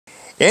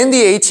In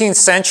the 18th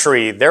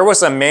century, there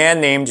was a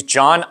man named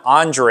John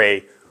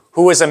Andre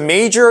who was a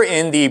major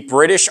in the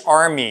British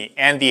Army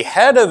and the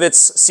head of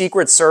its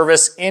Secret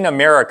Service in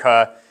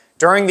America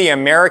during the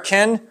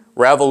American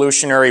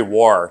Revolutionary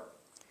War.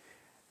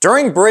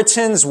 During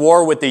Britain's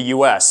war with the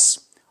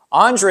US,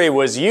 Andre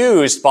was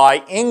used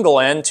by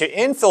England to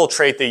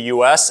infiltrate the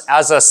US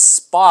as a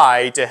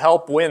spy to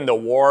help win the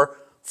war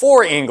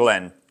for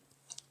England.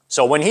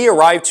 So when he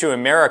arrived to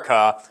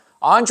America,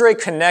 Andre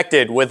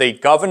connected with a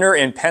governor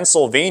in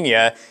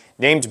Pennsylvania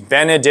named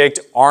Benedict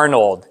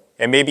Arnold.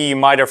 And maybe you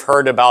might have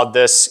heard about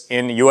this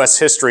in US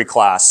history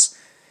class.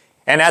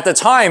 And at the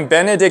time,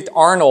 Benedict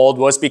Arnold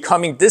was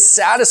becoming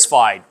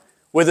dissatisfied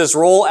with his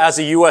role as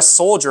a US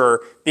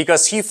soldier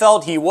because he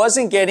felt he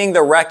wasn't getting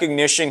the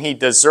recognition he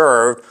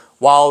deserved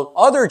while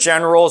other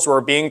generals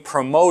were being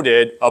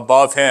promoted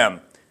above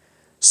him.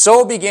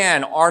 So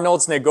began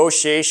Arnold's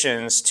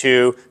negotiations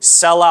to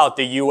sell out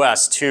the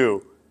US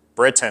to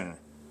Britain.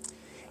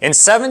 In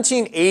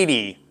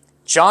 1780,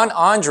 John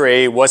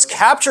Andre was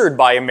captured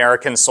by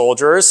American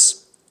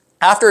soldiers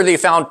after they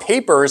found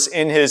papers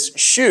in his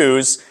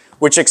shoes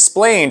which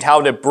explained how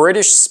the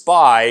British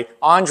spy,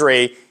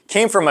 Andre,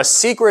 came from a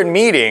secret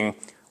meeting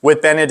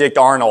with Benedict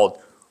Arnold,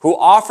 who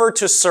offered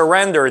to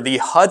surrender the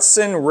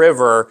Hudson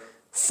River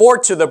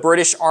fort to the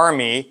British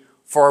Army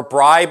for a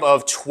bribe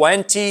of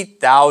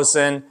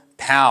 20,000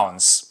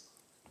 pounds.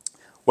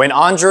 When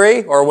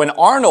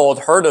Arnold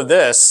heard of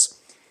this,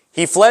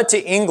 he fled to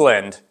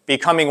England,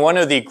 becoming one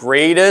of the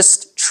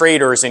greatest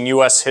traitors in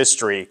U.S.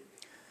 history.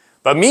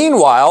 But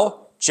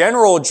meanwhile,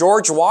 General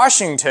George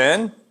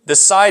Washington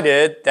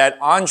decided that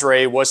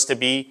Andre was to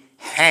be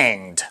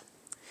hanged.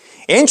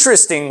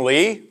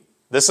 Interestingly,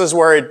 this is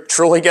where it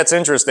truly gets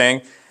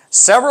interesting,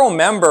 several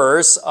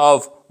members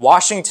of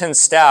Washington's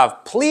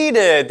staff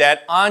pleaded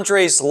that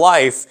Andre's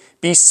life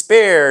be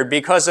spared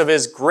because of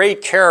his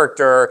great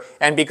character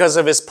and because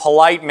of his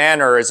polite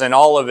manners and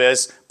all of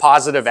his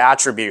positive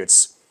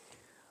attributes.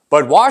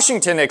 But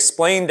Washington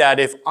explained that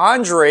if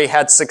Andre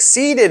had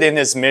succeeded in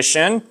his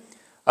mission,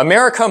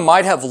 America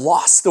might have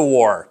lost the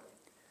war.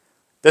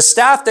 The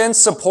staff then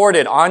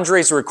supported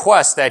Andre's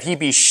request that he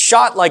be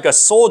shot like a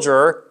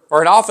soldier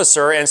or an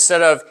officer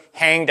instead of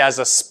hanged as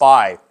a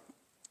spy.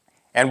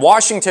 And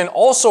Washington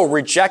also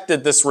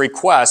rejected this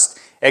request,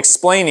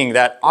 explaining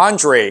that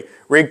Andre,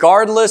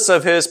 regardless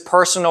of his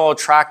personal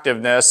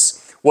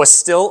attractiveness, was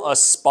still a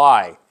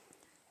spy.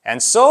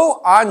 And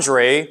so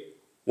Andre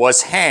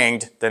was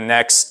hanged the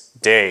next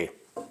day.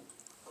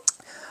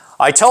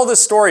 I tell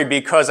this story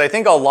because I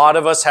think a lot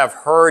of us have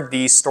heard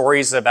these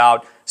stories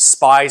about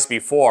spies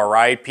before,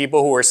 right?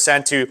 People who were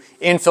sent to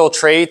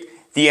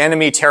infiltrate the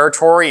enemy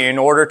territory in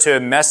order to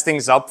mess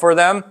things up for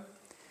them.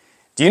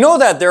 Do you know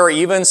that there are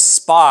even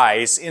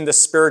spies in the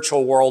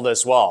spiritual world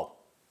as well?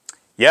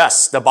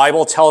 Yes, the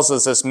Bible tells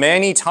us this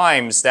many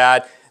times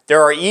that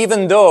there are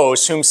even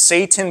those whom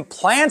Satan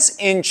plants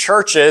in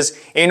churches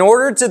in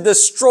order to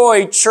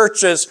destroy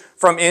churches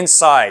from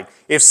inside.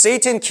 If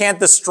Satan can't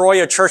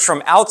destroy a church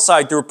from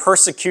outside through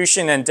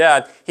persecution and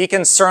death, he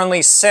can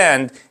certainly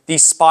send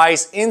these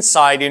spies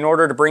inside in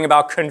order to bring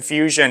about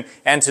confusion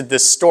and to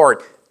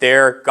distort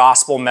their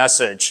gospel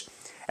message.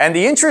 And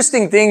the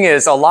interesting thing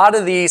is, a lot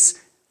of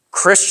these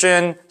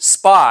Christian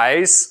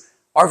spies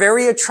are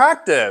very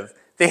attractive.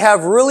 They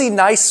have really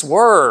nice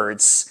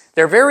words.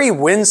 They're very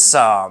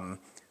winsome.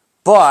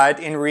 But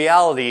in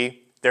reality,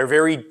 they're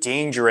very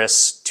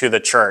dangerous to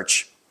the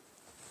church.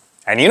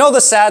 And you know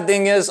the sad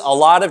thing is, a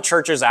lot of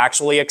churches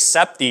actually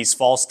accept these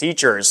false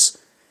teachers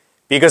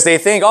because they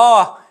think,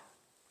 oh,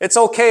 it's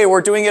okay,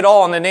 we're doing it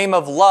all in the name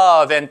of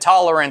love and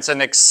tolerance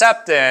and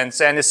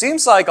acceptance. And it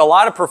seems like a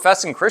lot of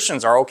professing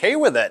Christians are okay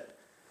with it.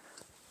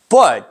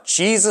 But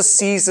Jesus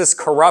sees this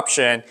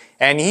corruption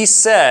and he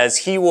says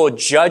he will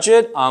judge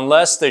it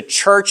unless the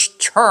church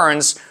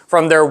turns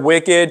from their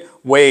wicked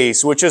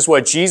ways, which is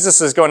what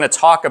Jesus is going to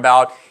talk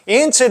about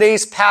in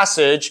today's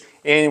passage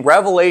in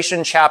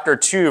Revelation chapter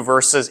 2,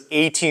 verses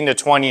 18 to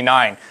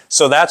 29.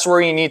 So that's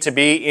where you need to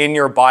be in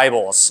your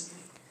Bibles.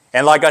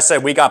 And like I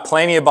said, we got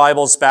plenty of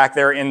Bibles back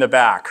there in the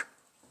back.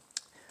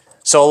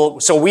 So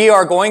we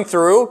are going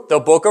through the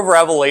book of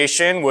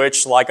Revelation,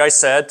 which, like I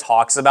said,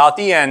 talks about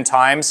the end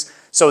times.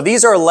 So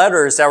these are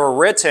letters that were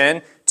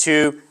written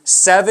to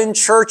 7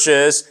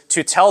 churches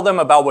to tell them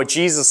about what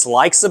Jesus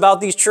likes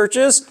about these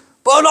churches,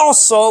 but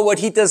also what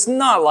he does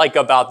not like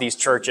about these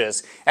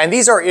churches. And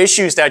these are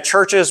issues that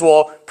churches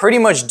will pretty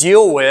much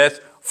deal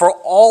with for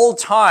all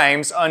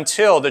times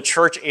until the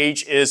church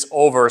age is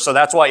over. So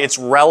that's why it's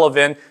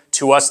relevant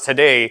to us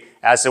today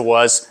as it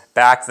was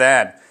back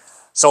then.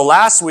 So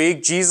last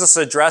week, Jesus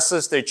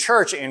addresses the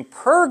church in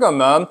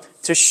Pergamum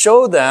to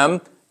show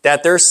them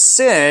that their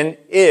sin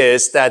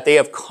is that they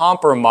have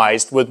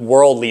compromised with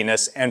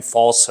worldliness and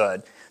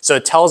falsehood. So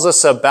it tells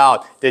us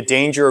about the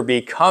danger of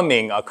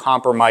becoming a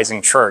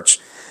compromising church.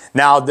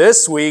 Now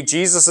this week,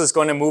 Jesus is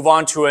going to move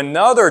on to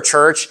another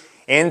church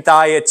in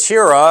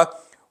Thyatira,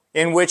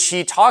 in which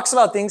he talks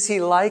about things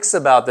he likes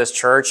about this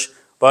church,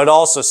 but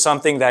also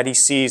something that he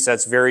sees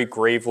that's very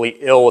gravely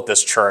ill with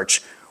this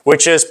church.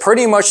 which is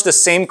pretty much the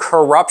same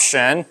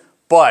corruption,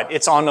 but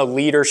it's on a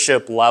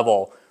leadership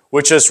level,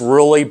 which is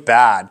really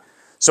bad.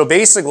 So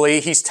basically,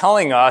 he's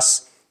telling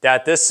us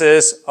that this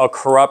is a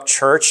corrupt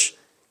church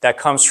that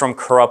comes from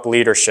corrupt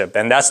leadership.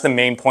 And that's the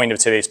main point of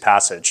today's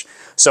passage.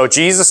 So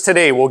Jesus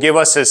today will give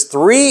us his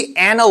 3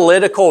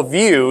 analytical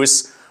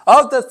views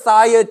of the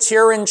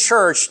Thyatiran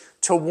church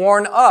to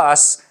warn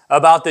us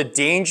about the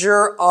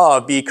danger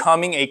of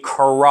becoming a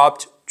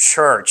corrupt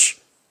church.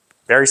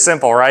 Very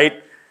simple,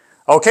 right?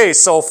 Okay,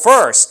 so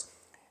first,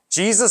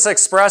 Jesus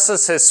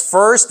expresses his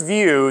first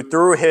view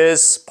through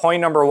his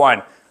point number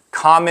 1,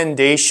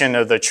 commendation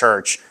of the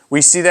church.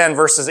 We see that in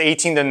verses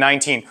 18 to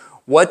 19.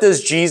 What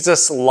does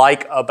Jesus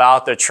like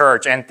about the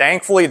church? And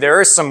thankfully,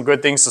 there is some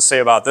good things to say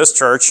about this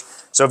church.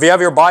 So if you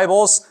have your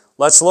Bibles,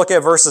 let's look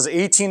at verses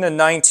 18 to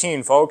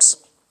 19, folks.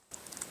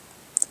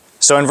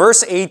 So in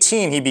verse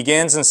 18, he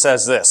begins and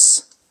says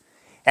this,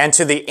 "And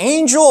to the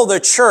angel of the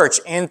church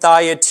in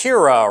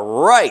Thyatira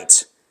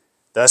write,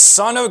 the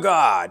Son of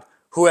God,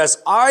 who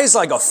has eyes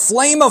like a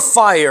flame of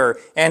fire,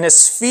 and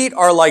his feet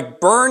are like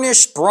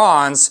burnished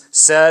bronze,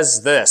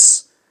 says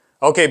this."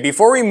 Okay,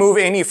 before we move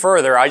any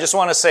further, I just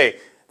want to say,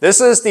 this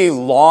is the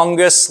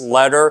longest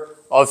letter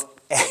of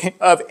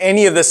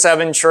any of the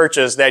 7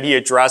 churches that he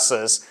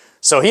addresses.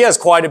 So he has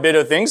quite a bit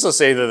of things to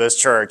say to this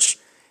church.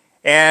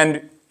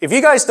 And if you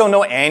guys don't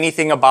know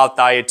anything about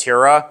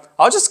Thyatira,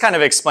 I'll just kind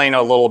of explain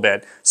a little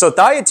bit. So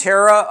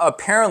Thyatira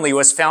apparently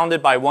was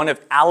founded by one of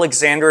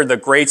Alexander the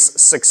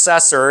Great's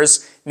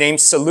successors named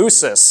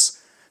Seleucus.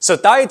 So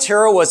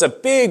Thyatira was a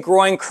big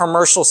growing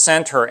commercial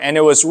center, and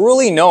it was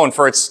really known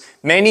for its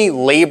many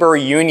labor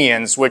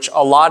unions, which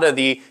a lot of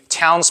the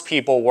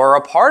townspeople were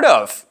a part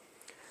of.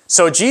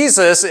 So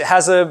Jesus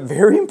has a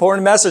very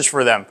important message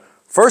for them.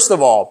 First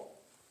of all,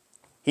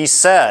 he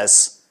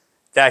says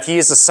that he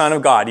is the Son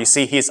of God. You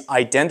see, he's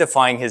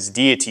identifying his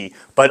deity,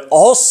 but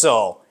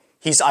also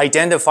he's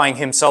identifying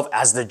himself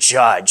as the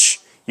judge.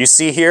 You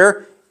see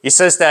here, he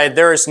says that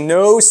there is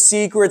no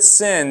secret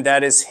sin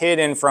that is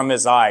hidden from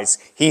his eyes.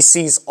 He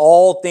sees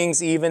all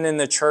things, even in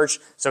the church,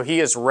 so he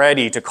is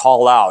ready to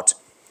call out.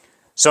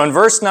 So in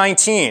verse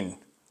 19,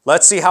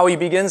 let's see how he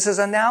begins his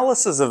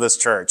analysis of this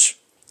church.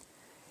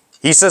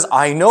 He says,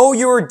 "I know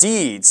your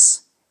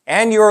deeds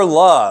and your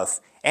love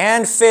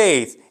and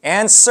faith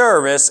and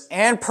service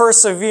and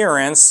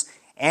perseverance,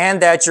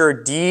 and that your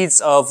deeds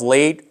of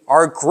late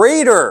are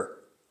greater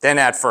than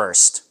at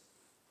first."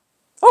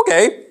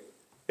 Okay,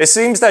 it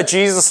seems that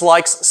Jesus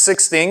likes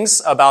 6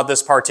 things about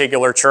this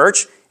particular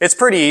church. It's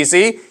pretty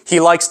easy.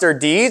 He likes their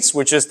deeds,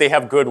 which is they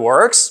have good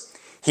works.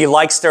 He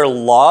likes their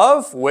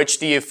love, which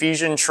the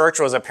Ephesian church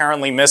was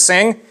apparently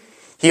missing.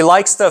 He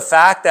likes the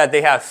fact that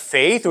they have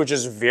faith, which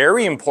is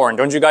very important.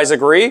 Don't you guys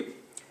agree?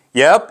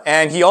 Yep,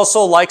 and he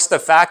also likes the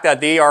fact that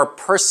they are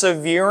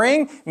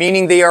persevering,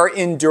 meaning they are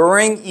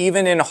enduring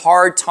even in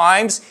hard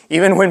times,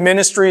 even when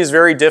ministry is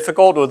very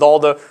difficult with all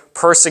the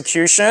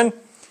persecution.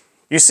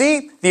 You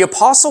see, the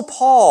Apostle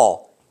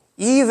Paul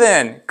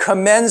even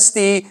commends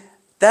the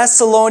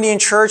Thessalonian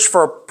church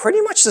for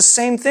pretty much the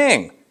same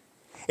thing.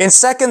 In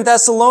 2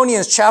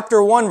 Thessalonians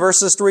chapter 1,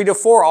 verses 3 to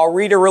 4, I'll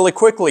read it really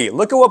quickly.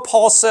 Look at what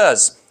Paul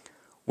says.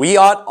 "We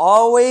ought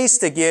always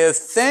to give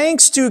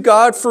thanks to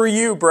God for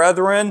you,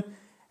 brethren,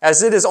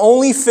 as it is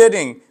only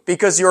fitting,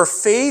 because your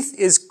faith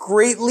is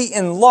greatly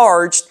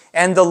enlarged,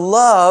 and the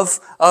love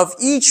of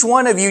each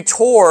one of you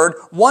toward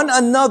one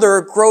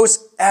another grows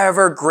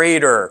ever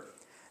greater.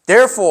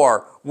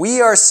 Therefore,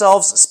 we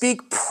ourselves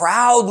speak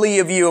proudly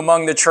of you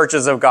among the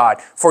churches of God,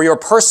 for your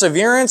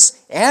perseverance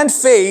and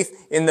faith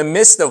in the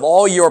midst of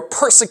all your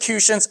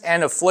persecutions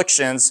and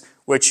afflictions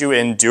which you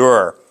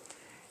endure."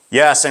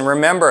 Yes, and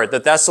remember, the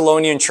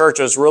Thessalonian church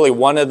was really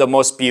one of the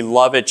most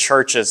beloved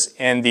churches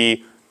in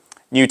the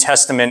New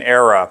Testament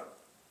era.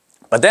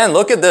 But then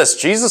look at this.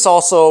 Jesus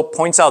also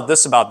points out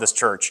this about this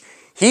church.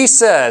 He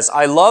says,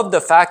 "I love the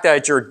fact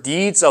that your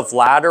deeds of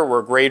latter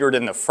were greater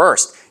than the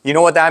first." You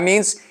know what that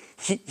means?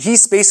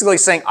 He's basically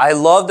saying, I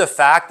love the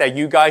fact that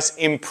you guys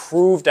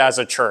improved as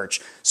a church.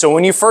 So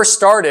when you first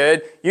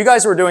started, you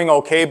guys were doing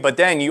okay, but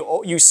then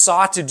you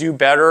sought to do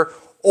better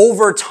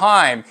over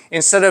time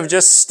instead of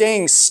just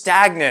staying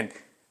stagnant.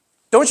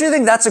 Don't you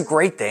think that's a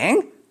great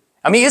thing?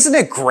 I mean, isn't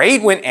it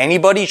great when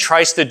anybody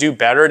tries to do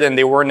better than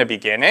they were in the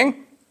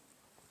beginning?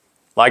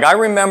 Like, I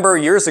remember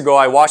years ago,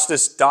 I watched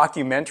this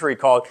documentary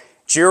called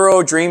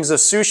Jiro Dreams of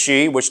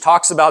Sushi, which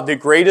talks about the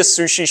greatest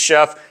sushi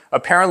chef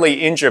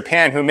apparently in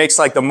Japan, who makes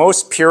like the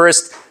most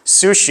purest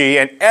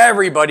sushi, and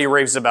everybody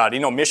raves about it.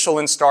 You know,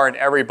 Michelin star and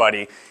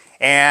everybody.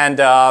 And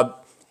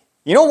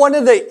you know, one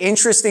of the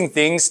interesting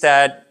things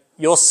that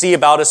you'll see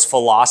about his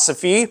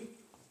philosophy,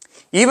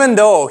 even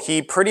though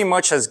he pretty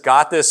much has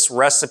got this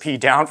recipe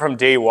down from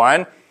day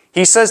one,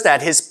 he says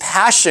that his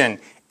passion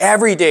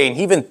every day, and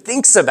he even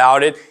thinks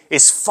about it,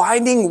 is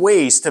finding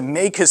ways to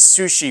make his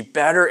sushi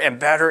better and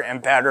better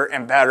and better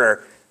and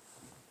better.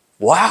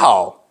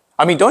 Wow.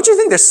 I mean, don't you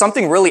think there's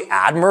something really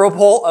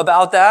admirable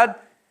about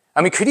that?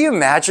 I mean, could you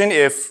imagine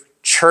if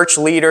church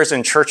leaders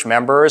and church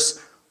members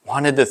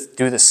wanted to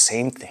do the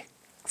same thing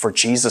for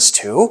Jesus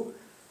too?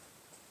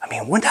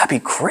 mean, wouldn't that be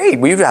great?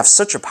 We would have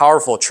such a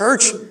powerful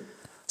church.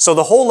 So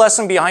the whole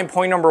lesson behind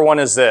point number 1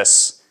 is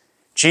this.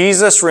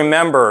 Jesus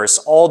remembers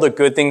all the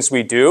good things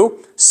we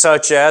do,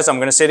 such as, I'm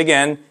going to say it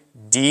again,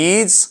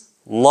 deeds,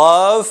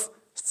 love,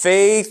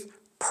 faith,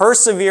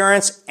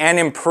 perseverance, and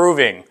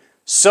improving.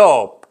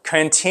 So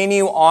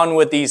continue on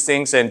with these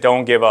things and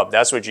don't give up.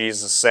 That's what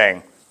Jesus is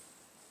saying.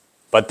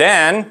 But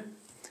then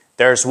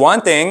there's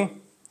one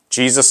thing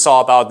Jesus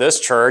saw about this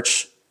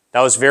church that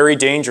was very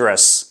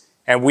dangerous.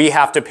 And we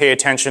have to pay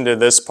attention to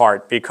this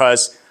part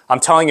because I'm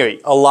telling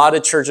you, a lot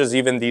of churches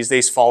even these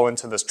days fall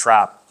into this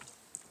trap.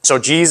 So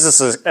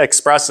Jesus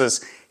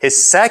expresses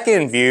his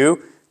second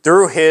view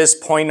through his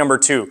point number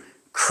 2,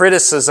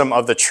 criticism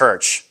of the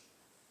church.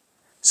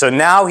 So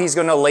now he's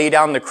going to lay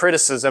down the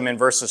criticism in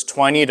verses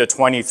 20 to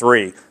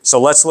 23. So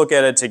let's look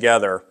at it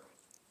together.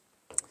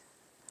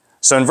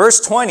 So in verse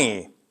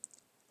 20,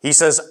 he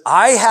says,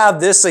 I have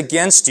this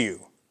against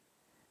you,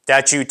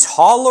 that you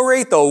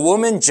tolerate the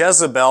woman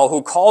Jezebel,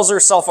 who calls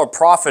herself a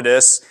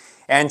prophetess,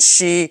 and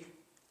she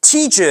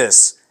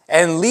teaches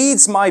and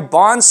leads my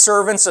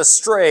bondservants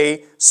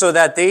astray so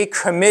that they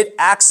commit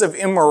acts of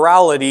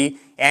immorality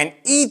and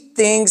eat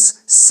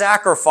things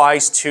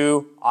sacrificed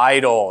to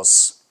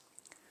idols.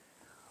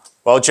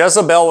 Well,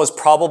 Jezebel was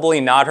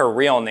probably not her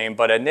real name,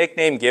 but a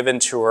nickname given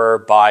to her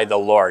by the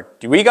Lord.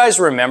 Do you guys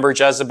remember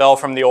Jezebel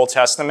from the Old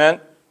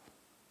Testament?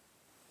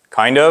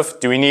 Kind of.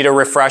 Do we need a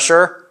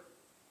refresher?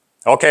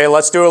 Okay,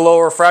 let's do a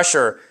little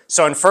refresher.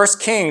 So in 1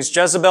 Kings,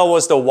 Jezebel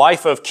was the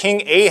wife of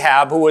King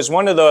Ahab, who was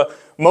one of the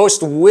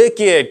most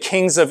wicked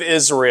kings of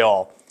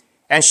Israel.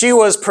 And she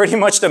was pretty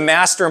much the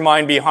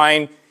mastermind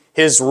behind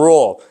his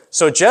rule.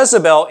 So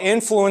Jezebel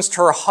influenced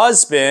her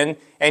husband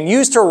and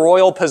used her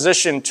royal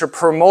position to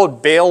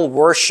promote Baal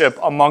worship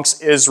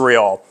amongst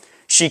Israel.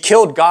 She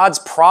killed God's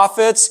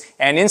prophets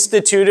and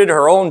instituted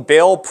her own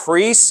Baal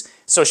priests.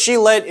 So she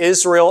led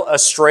Israel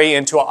astray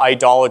into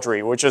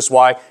idolatry, which is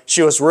why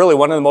she was really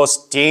one of the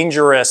most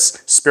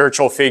dangerous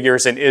spiritual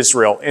figures in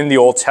Israel in the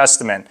Old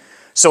Testament.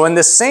 So in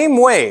the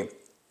same way,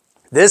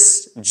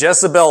 this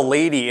Jezebel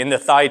lady in the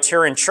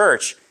Thyatiran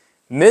church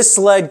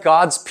misled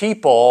God's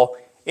people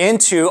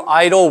into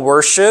idol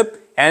worship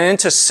and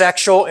into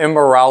sexual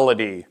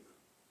immorality.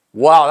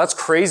 Wow, that's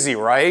crazy,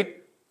 right?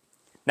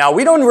 Now,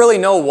 we don't really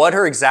know what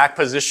her exact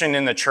position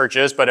in the church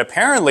is, but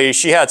apparently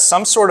she had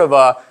some sort of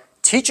a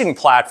teaching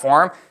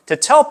platform to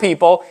tell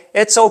people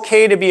it's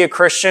okay to be a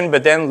Christian,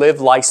 but then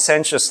live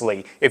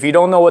licentiously. If you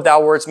don't know what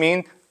that words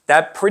mean,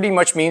 that pretty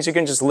much means you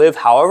can just live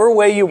however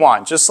way you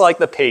want, just like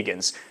the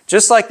pagans,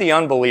 just like the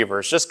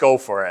unbelievers. Just go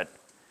for it.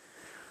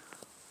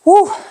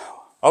 Whew.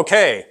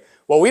 Okay.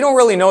 Well, we don't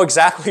really know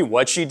exactly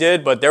what she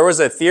did, but there was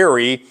a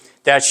theory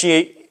that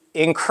she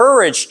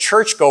encouraged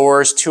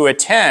churchgoers to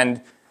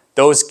attend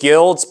those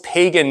guilds'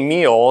 pagan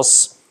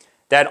meals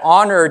that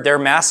honored their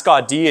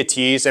mascot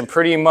deities and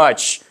pretty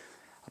much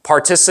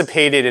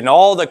participated in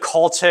all the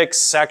cultic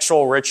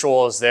sexual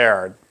rituals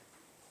there.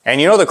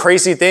 And you know the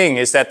crazy thing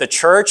is that the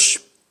church,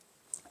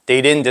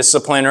 they didn't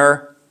discipline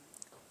her,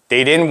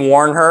 they didn't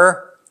warn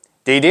her,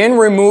 they didn't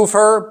remove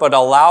her, but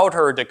allowed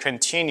her to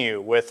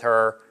continue with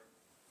her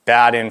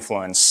bad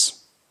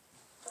influence.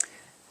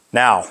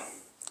 Now,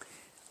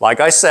 like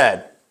I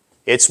said,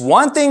 it's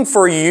one thing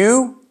for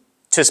you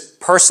to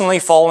personally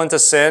fall into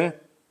sin,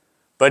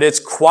 but it's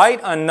quite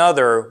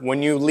another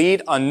when you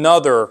lead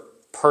another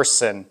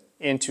person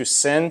into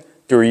sin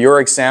through your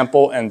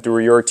example and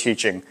through your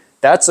teaching.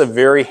 That's a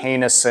very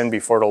heinous sin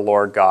before the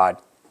Lord God.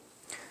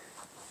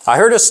 I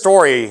heard a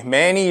story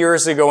many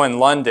years ago in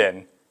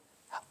London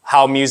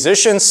how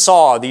musicians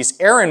saw these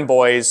errand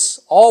boys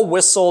all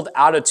whistled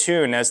out of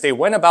tune as they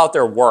went about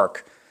their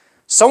work.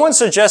 Someone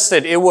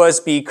suggested it was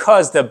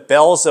because the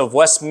bells of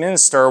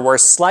Westminster were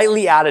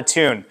slightly out of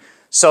tune.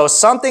 So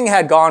something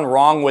had gone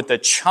wrong with the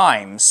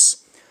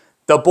chimes.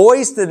 The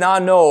boys did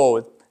not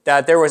know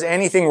that there was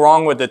anything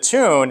wrong with the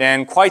tune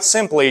and quite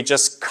simply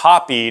just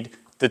copied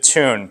the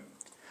tune.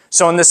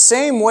 So in the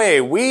same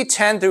way, we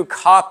tend to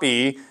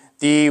copy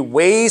the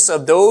ways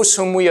of those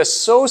whom we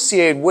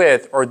associate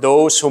with or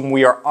those whom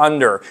we are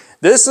under.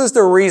 This is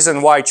the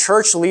reason why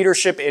church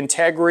leadership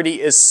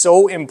integrity is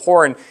so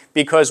important,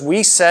 because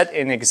we set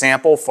an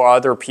example for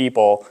other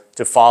people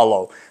to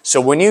follow.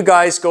 So when you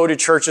guys go to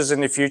churches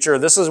in the future,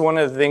 this is one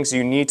of the things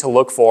you need to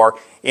look for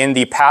in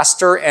the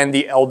pastor and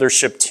the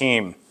eldership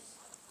team.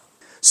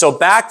 So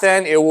back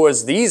then it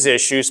was these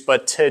issues,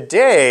 but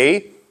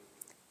today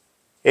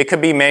it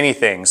could be many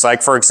things.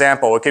 Like for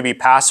example, it could be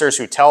pastors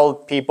who tell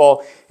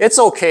people it's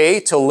okay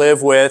to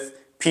live with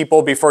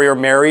people before you're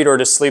married or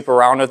to sleep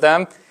around with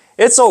them.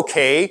 It's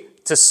okay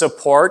to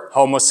support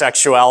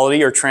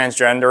homosexuality or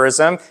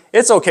transgenderism.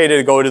 It's okay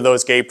to go to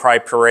those gay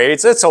pride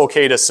parades. It's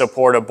okay to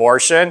support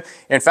abortion.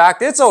 In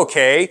fact, it's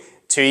okay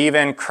to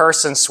even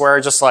curse and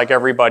swear just like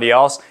everybody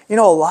else. You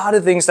know, a lot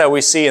of things that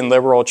we see in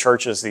liberal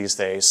churches these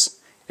days.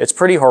 It's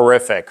pretty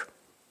horrific.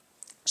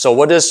 So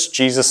what does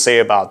Jesus say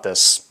about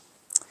this?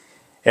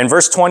 In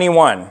verse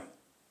 21,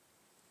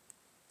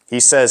 he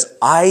says,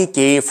 I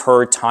gave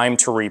her time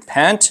to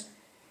repent,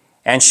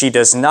 and she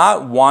does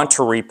not want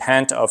to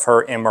repent of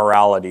her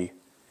immorality.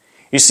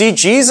 You see,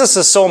 Jesus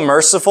is so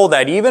merciful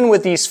that even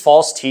with these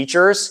false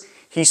teachers,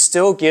 he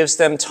still gives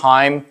them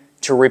time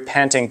to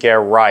repent and get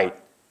right,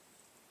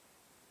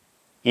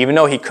 even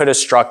though he could have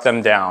struck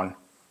them down.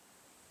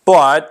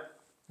 But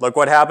look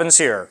what happens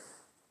here.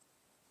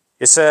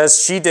 It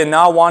says, she did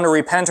not want to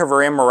repent of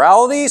her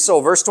immorality.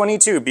 So verse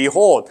 22,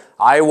 behold,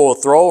 I will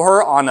throw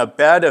her on a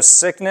bed of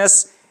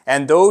sickness,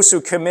 and those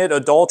who commit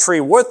adultery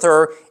with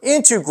her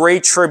into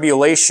great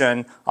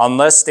tribulation,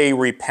 unless they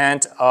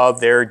repent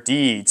of their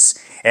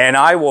deeds. And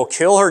I will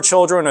kill her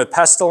children with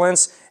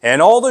pestilence,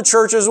 and all the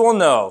churches will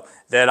know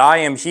that I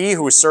am he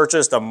who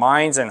searches the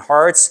minds and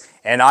hearts,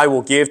 and I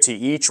will give to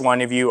each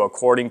one of you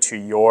according to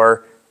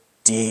your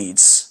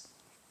deeds.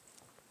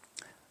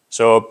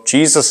 So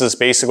Jesus is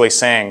basically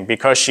saying,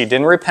 because she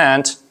didn't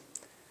repent,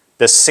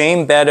 the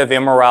same bed of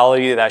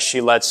immorality that she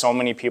led so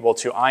many people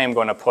to, I am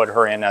going to put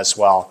her in as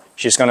well.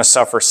 She's going to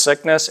suffer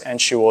sickness and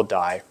she will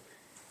die.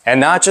 And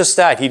not just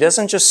that, he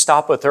doesn't just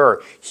stop with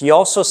her. He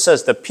also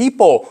says the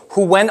people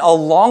who went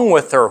along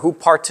with her, who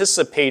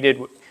participated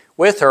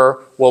with her,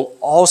 will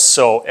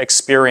also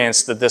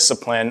experience the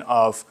discipline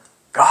of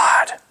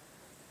God.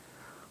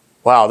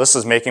 Wow, this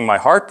is making my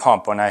heart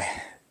pump when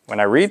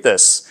I read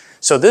this.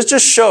 So this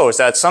just shows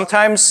that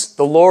sometimes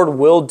the Lord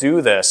will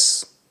do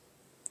this.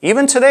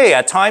 Even today,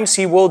 at times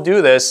he will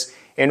do this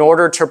in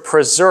order to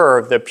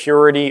preserve the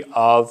purity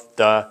of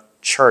the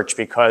church,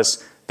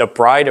 because the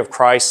bride of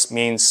Christ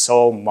means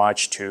so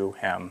much to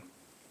him.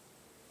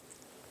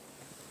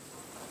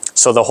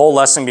 So the whole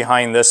lesson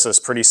behind this is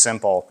pretty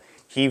simple.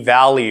 He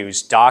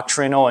values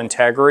doctrinal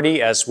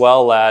integrity as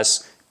well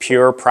as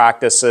pure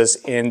practices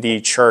in the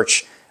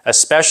church,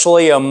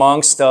 especially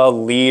amongst the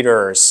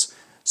leaders.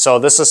 So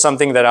this is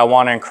something that I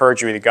want to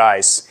encourage you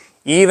guys.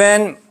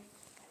 Even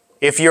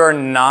if you're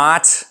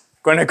not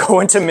going to go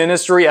into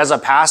ministry as a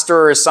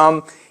pastor or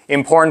some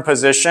important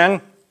position,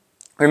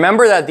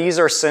 remember that these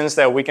are sins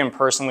that we can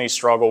personally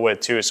struggle with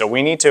too. So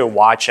we need to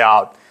watch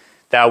out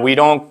that we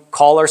don't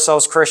call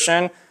ourselves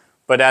Christian,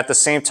 but at the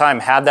same time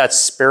have that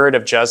spirit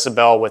of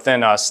Jezebel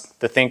within us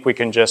to think we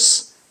can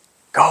just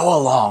go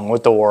along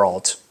with the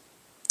world.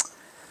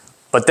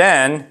 But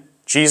then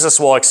Jesus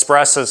will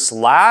express his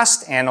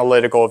last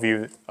analytical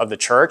view of the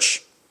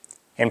church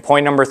in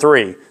point number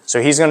 3.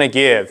 So he's going to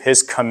give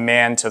his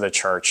command to the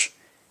church,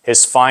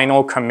 his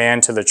final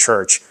command to the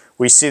church.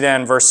 We see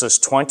that in verses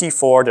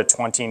 24 to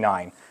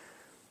 29.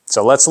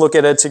 So let's look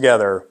at it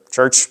together,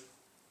 church.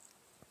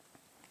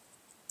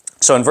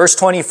 So in verse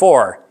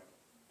 24,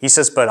 he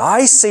says, but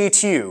I say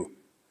to you,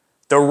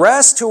 the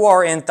rest who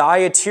are in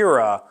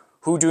Thyatira,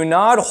 who do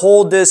not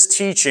hold this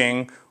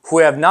teaching, who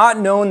have not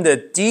known the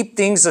deep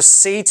things of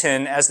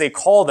Satan, as they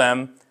call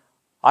them,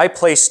 I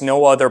place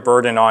no other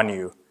burden on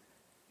you.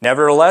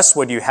 Nevertheless,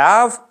 what you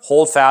have,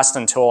 hold fast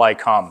until I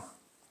come.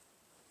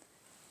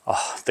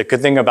 Oh, the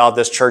good thing about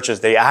this church is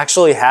they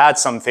actually had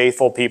some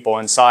faithful people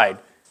inside.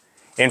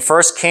 In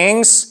 1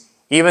 Kings,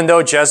 even though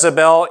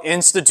Jezebel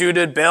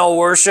instituted Baal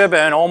worship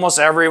and almost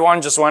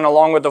everyone just went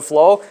along with the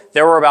flow,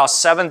 there were about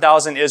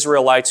 7,000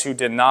 Israelites who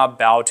did not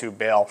bow to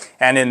Baal.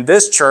 And in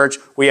this church,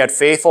 we had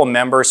faithful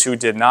members who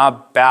did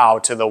not bow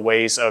to the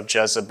ways of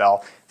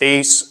Jezebel.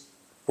 They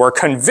were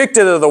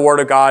convicted of the word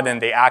of God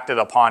and they acted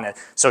upon it.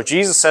 So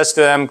Jesus says to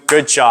them,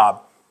 good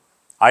job.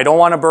 I don't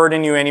want to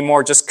burden you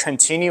anymore. Just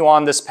continue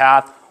on this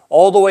path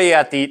all the way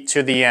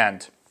to the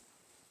end.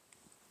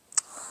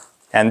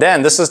 And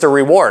then this is the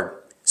reward.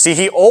 See,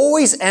 he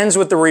always ends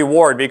with the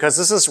reward because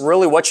this is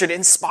really what should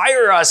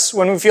inspire us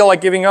when we feel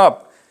like giving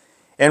up.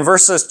 In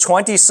verses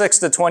 26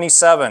 to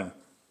 27,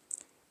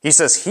 he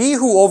says, he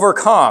who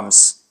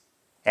overcomes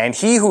and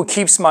he who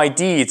keeps my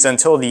deeds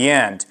until the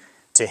end,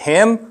 to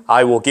him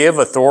I will give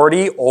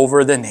authority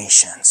over the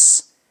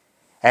nations.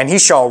 And he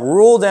shall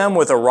rule them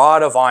with a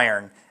rod of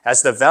iron,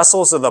 as the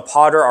vessels of the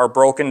potter are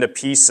broken to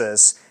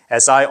pieces,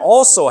 as I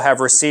also have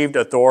received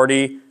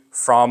authority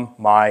from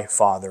my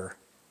Father.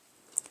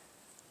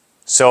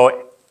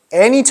 So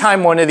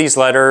anytime one of these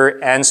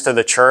letters ends to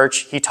the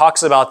church, he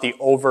talks about the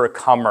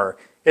overcomer.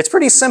 It's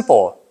pretty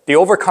simple. The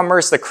overcomer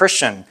is the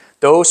Christian,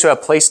 those who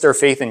have placed their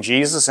faith in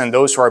Jesus and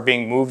those who are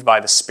being moved by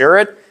the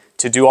Spirit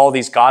to do all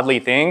these godly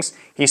things.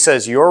 He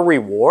says your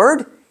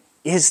reward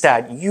is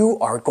that you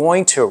are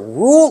going to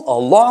rule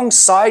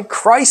alongside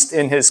Christ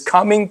in his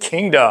coming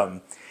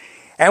kingdom.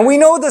 And we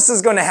know this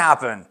is going to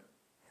happen.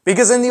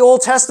 Because in the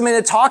Old Testament,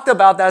 it talked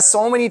about that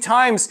so many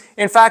times.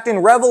 In fact, in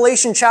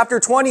Revelation chapter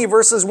 20,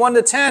 verses 1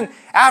 to 10,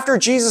 after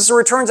Jesus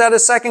returns at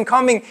his second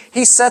coming,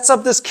 he sets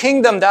up this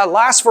kingdom that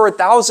lasts for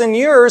 1,000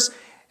 years,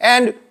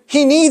 and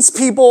he needs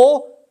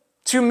people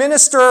to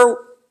minister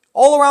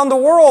all around the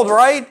world,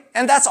 right?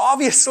 And that's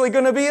obviously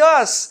going to be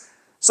us.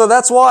 So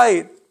that's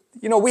why,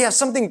 we have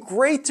something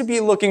great to be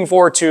looking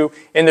forward to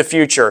in the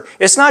future.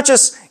 It's not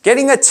just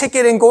getting a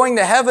ticket and going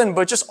to heaven,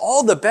 but just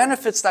all the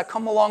benefits that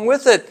come along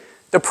with it.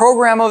 The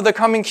program of the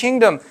coming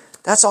kingdom.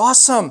 That's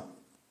awesome.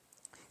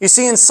 You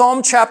see, in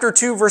Psalm chapter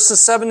 2, verses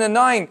 7 to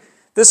 9,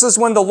 this is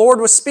when the Lord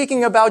was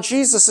speaking about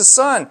Jesus, his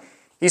son.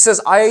 He says,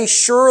 I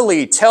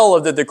surely tell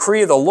of the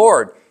decree of the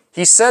Lord.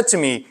 He said to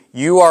me,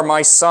 you are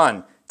my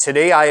son.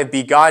 Today I have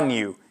begotten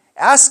you.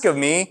 Ask of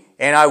me,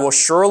 and I will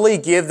surely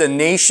give the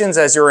nations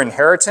as your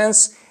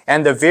inheritance,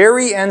 and the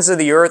very ends of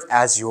the earth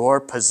as your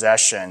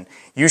possession.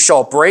 You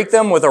shall break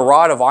them with a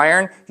rod of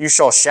iron. You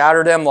shall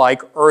shatter them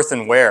like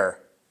earthenware.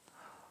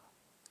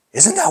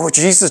 Isn't that what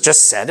Jesus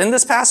just said in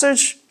this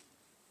passage?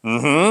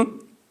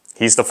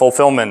 He's the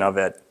fulfillment of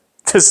it.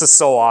 This is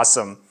so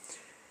awesome.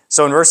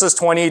 So in verses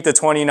 28 to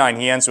 29,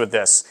 he ends with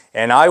this.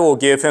 And I will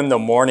give him the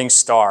morning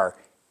star.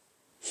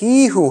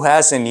 He who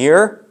has an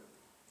ear,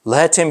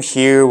 let him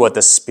hear what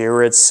the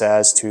Spirit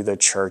says to the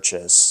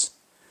churches.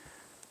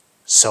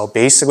 So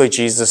basically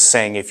Jesus is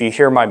saying, if you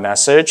hear my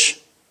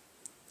message,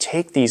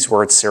 take these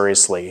words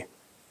seriously.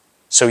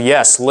 So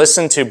yes,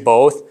 listen to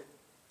both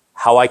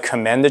how I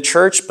commend the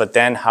church, but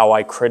then how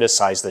I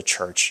criticize the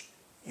church.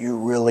 You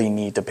really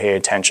need to pay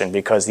attention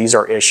because these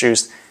are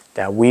issues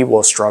that we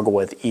will struggle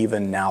with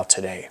even now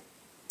today.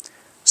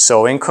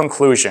 So in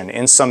conclusion,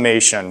 in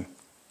summation,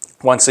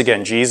 once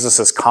again,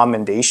 Jesus'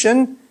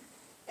 commendation,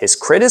 his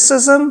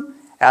criticism,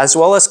 as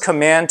well as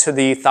command to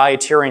the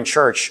Thyatiran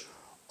church,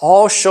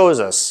 all shows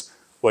us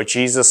what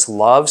Jesus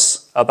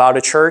loves about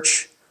a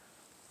church,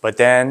 but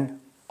then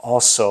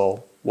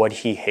also what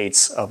he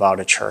hates about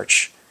a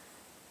church.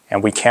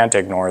 And we can't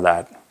ignore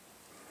that.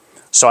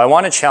 So I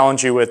want to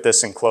challenge you with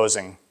this in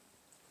closing.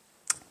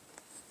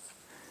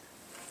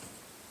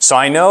 So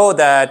I know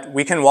that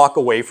we can walk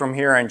away from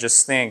here and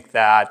just think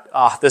that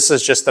this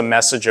is just a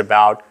message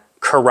about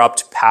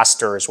corrupt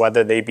pastors,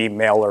 whether they be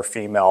male or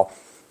female.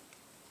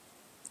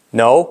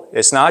 No,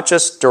 it's not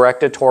just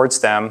directed towards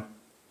them.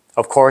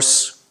 Of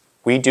course,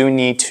 we do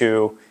need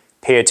to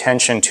pay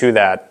attention to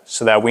that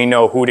so that we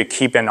know who to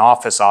keep in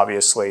office,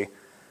 obviously.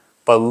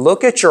 But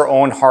look at your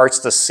own hearts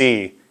to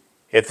see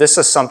if this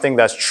is something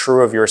that's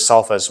true of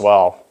yourself as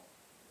well.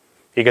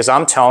 Because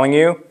I'm telling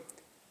you,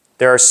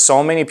 there are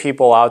so many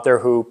people out there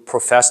who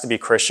profess to be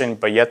Christian,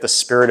 but yet the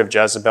spirit of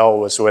Jezebel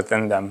was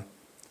within them.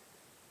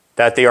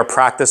 That they are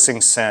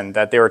practicing sin,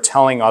 that they are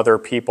telling other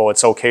people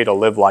it's okay to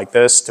live like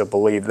this, to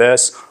believe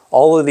this.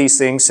 All of these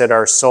things that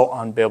are so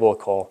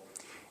unbiblical.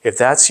 If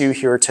that's you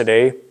here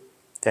today,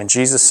 then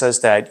Jesus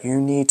says that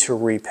you need to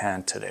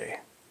repent today.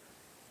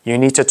 You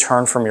need to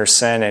turn from your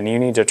sin and you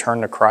need to turn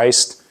to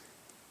Christ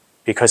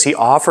because he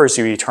offers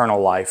you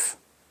eternal life.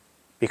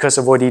 Because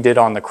of what he did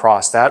on the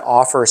cross. That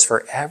offers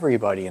for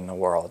everybody in the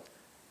world.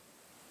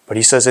 But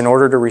he says in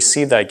order to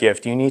receive that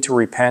gift, you need to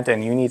repent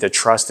and you need to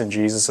trust in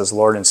Jesus as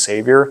Lord and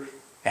Savior,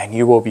 and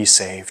you will be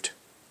saved.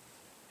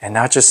 And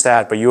not just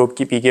that, but you will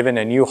be given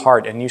a new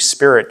heart, a new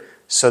spirit,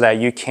 so that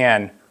you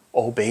can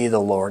obey the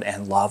Lord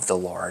and love the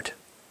Lord.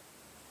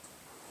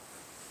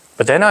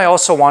 But then I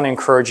also want to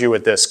encourage you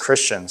with this,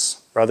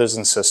 Christians, brothers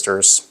and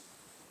sisters.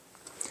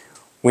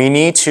 We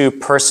need to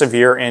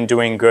persevere in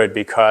doing good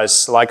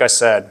because, like I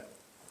said,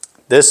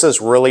 this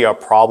is really a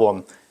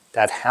problem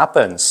that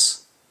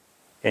happens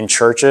in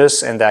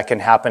churches and that can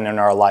happen in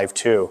our life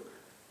too.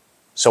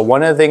 So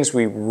one of the things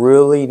we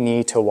really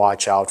need to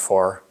watch out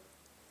for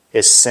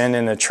is sin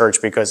in the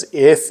church because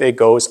if it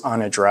goes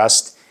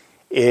unaddressed,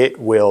 it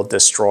will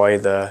destroy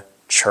the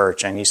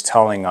church. And he's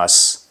telling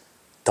us,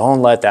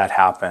 don't let that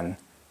happen,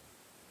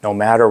 no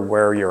matter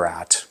where you're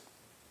at.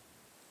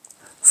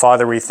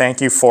 Father, we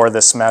thank you for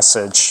this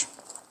message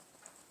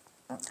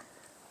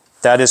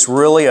that is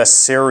really a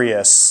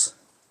serious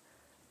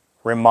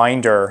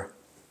reminder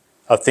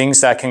of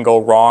things that can go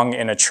wrong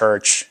in a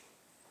church.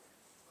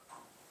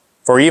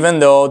 For even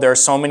though there are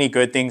so many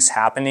good things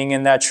happening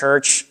in that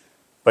church,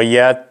 but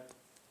yet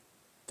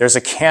there's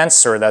a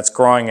cancer that's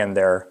growing in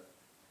there.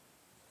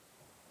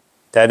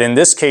 That in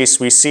this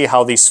case, we see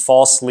how these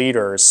false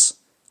leaders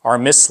are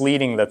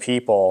misleading the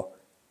people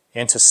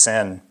into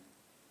sin.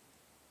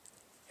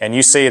 And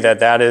you say that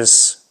that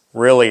is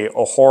really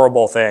a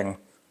horrible thing.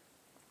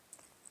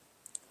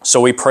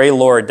 So we pray,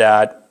 Lord,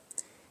 that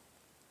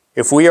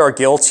if we are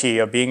guilty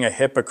of being a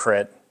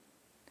hypocrite,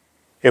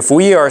 if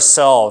we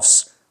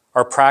ourselves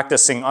are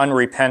practicing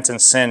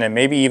unrepentant sin and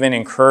maybe even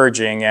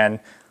encouraging and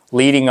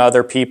leading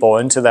other people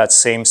into that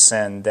same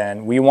sin,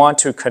 then we want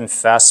to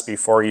confess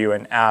before you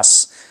and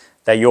ask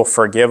that you'll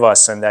forgive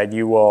us and that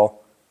you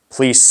will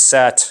please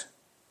set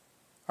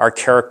our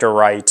character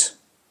right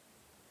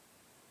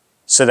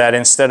so that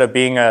instead of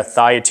being a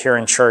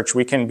Thyatiran church,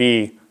 we can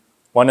be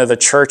one of the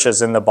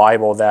churches in the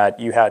Bible that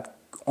you had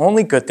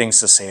only good things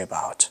to say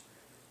about.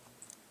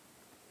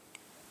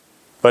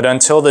 But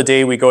until the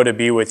day we go to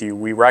be with you,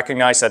 we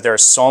recognize that there are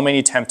so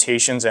many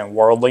temptations and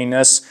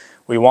worldliness.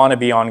 We want to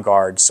be on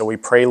guard. So we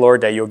pray, Lord,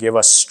 that you'll give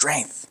us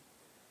strength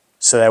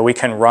so that we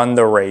can run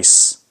the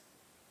race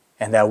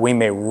and that we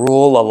may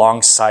rule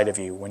alongside of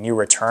you when you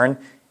return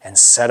and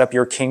set up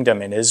your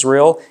kingdom in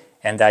Israel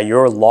and that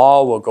your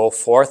law will go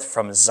forth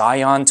from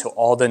Zion to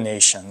all the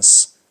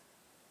nations.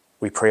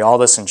 We pray all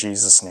this in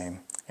Jesus'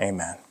 name.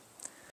 Amen.